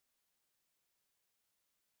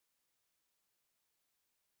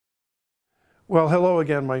Well, hello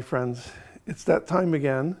again, my friends. It's that time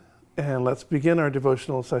again, and let's begin our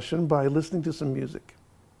devotional session by listening to some music.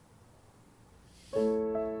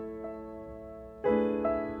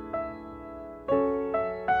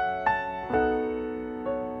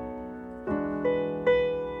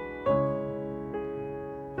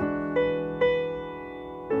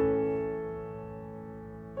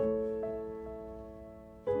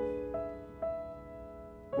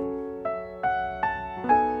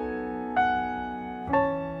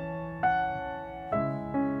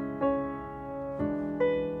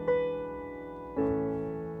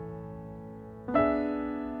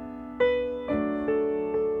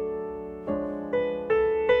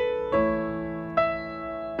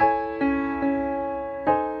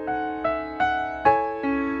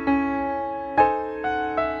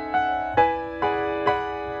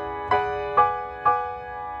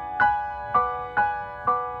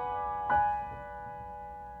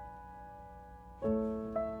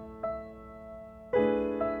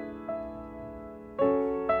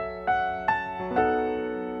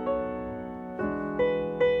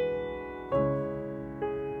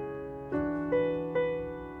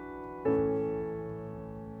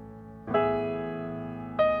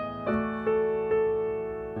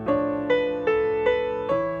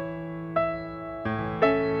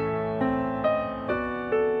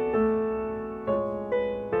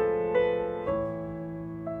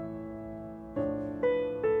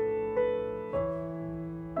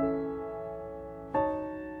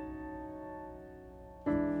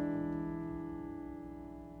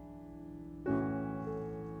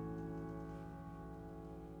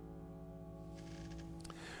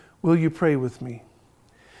 Will you pray with me?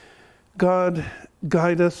 God,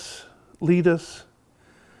 guide us, lead us,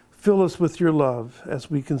 fill us with your love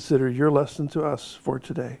as we consider your lesson to us for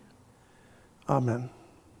today. Amen.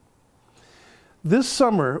 This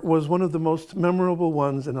summer was one of the most memorable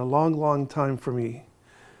ones in a long, long time for me.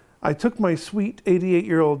 I took my sweet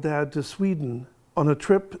 88-year-old dad to Sweden on a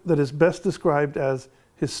trip that is best described as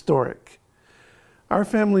historic. Our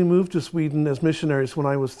family moved to Sweden as missionaries when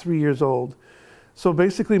I was 3 years old. So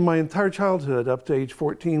basically my entire childhood up to age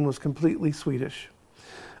 14 was completely Swedish.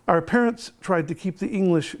 Our parents tried to keep the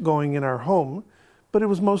English going in our home, but it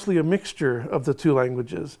was mostly a mixture of the two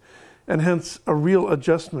languages, and hence a real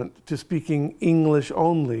adjustment to speaking English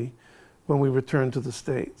only when we returned to the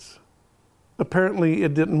States. Apparently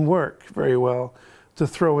it didn't work very well to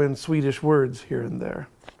throw in Swedish words here and there.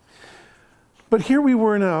 But here we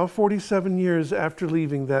were now, 47 years after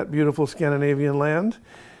leaving that beautiful Scandinavian land,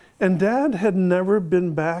 and Dad had never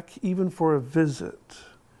been back even for a visit.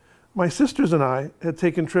 My sisters and I had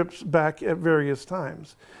taken trips back at various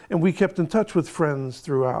times, and we kept in touch with friends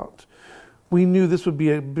throughout. We knew this would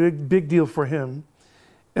be a big deal for him,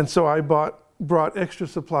 and so I brought extra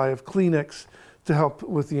supply of Kleenex to help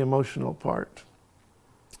with the emotional part.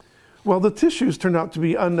 Well, the tissues turned out to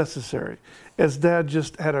be unnecessary, as Dad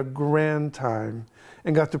just had a grand time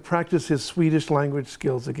and got to practice his Swedish language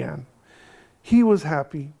skills again. He was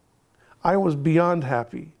happy. I was beyond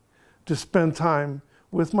happy to spend time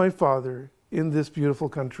with my father in this beautiful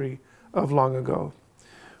country of long ago.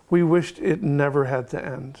 We wished it never had to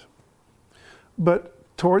end.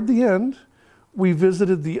 But toward the end, we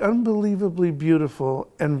visited the unbelievably beautiful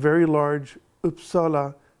and very large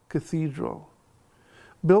Uppsala Cathedral.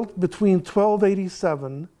 Built between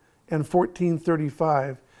 1287 and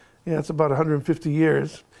 1435, it's about 150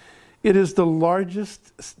 years, it is the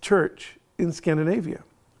largest church in Scandinavia.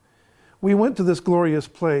 We went to this glorious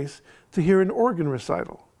place to hear an organ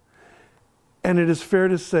recital. And it is fair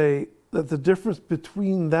to say that the difference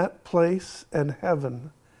between that place and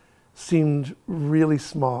heaven seemed really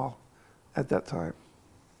small at that time.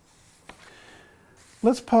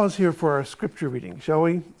 Let's pause here for our scripture reading, shall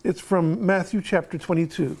we? It's from Matthew chapter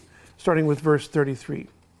 22, starting with verse 33.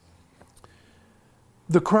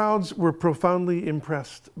 The crowds were profoundly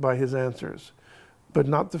impressed by his answers, but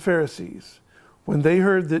not the Pharisees. When they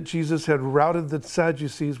heard that Jesus had routed the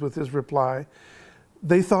Sadducees with his reply,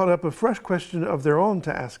 they thought up a fresh question of their own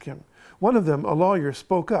to ask him. One of them, a lawyer,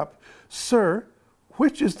 spoke up, "Sir,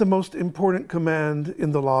 which is the most important command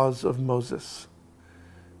in the laws of Moses?"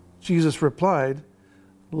 Jesus replied,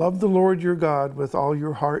 "Love the Lord your God with all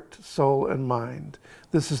your heart, soul, and mind.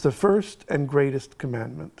 This is the first and greatest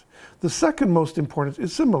commandment. The second most important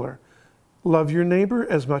is similar. Love your neighbor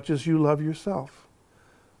as much as you love yourself.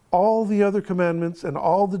 All the other commandments and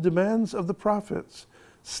all the demands of the prophets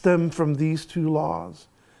stem from these two laws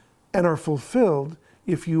and are fulfilled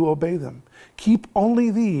if you obey them. Keep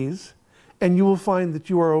only these, and you will find that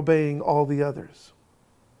you are obeying all the others."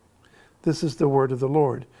 This is the word of the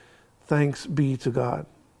Lord. Thanks be to God.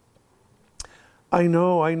 I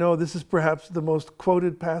know. This is perhaps the most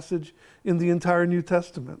quoted passage in the entire New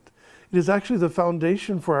Testament. It is actually the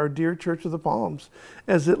foundation for our dear Church of the Palms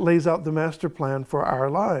as it lays out the master plan for our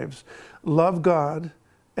lives. Love God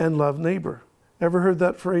and love neighbor. Ever heard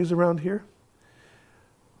that phrase around here?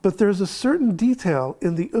 But there's a certain detail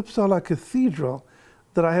in the Uppsala Cathedral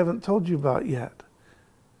that I haven't told you about yet.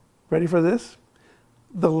 Ready for this?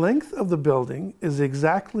 The length of the building is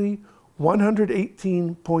exactly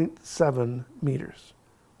 118.7 meters.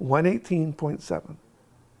 118.7.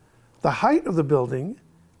 The height of the building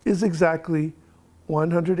is exactly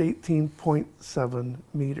 118.7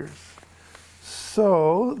 meters.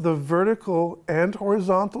 So the vertical and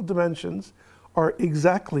horizontal dimensions are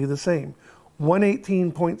exactly the same,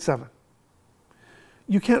 118.7.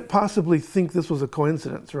 You can't possibly think this was a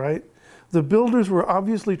coincidence, right? The builders were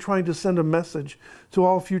obviously trying to send a message to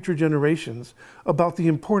all future generations about the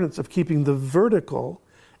importance of keeping the vertical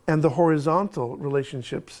and the horizontal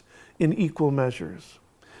relationships in equal measures.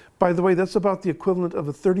 By the way, that's about the equivalent of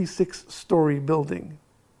a 36-story building.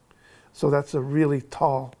 So that's a really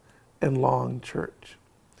tall and long church.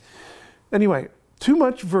 Anyway, too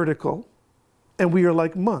much vertical, and we are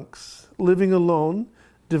like monks, living alone,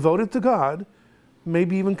 devoted to God,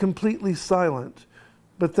 maybe even completely silent,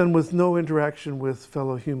 but then with no interaction with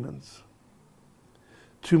fellow humans.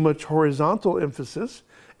 Too much horizontal emphasis,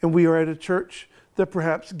 and we are at a church that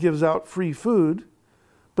perhaps gives out free food,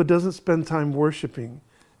 but doesn't spend time worshiping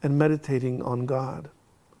and meditating on God.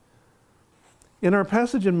 In our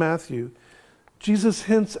passage in Matthew, Jesus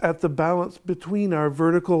hints at the balance between our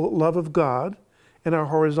vertical love of God and our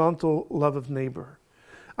horizontal love of neighbor.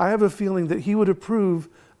 I have a feeling that he would approve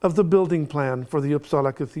of the building plan for the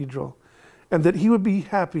Uppsala Cathedral, and that he would be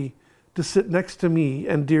happy to sit next to me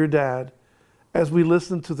and dear Dad as we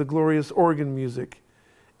listen to the glorious organ music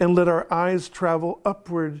and let our eyes travel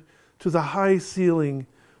upward to the high ceiling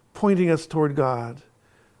pointing us toward God,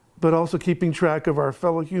 but also keeping track of our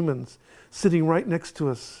fellow humans sitting right next to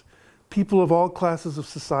us, people of all classes of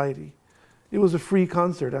society. It was a free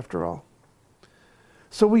concert after all.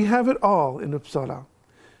 So we have it all in Uppsala.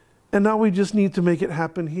 And now we just need to make it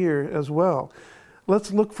happen here as well.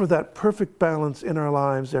 Let's look for that perfect balance in our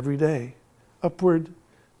lives every day, upward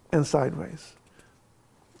and sideways.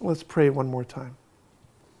 Let's pray one more time.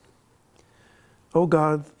 Oh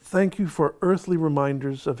God, thank you for earthly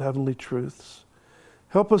reminders of heavenly truths.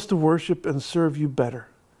 Help us to worship and serve you better.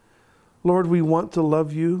 Lord, we want to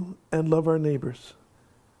love you and love our neighbors.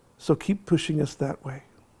 So keep pushing us that way.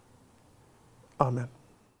 Amen.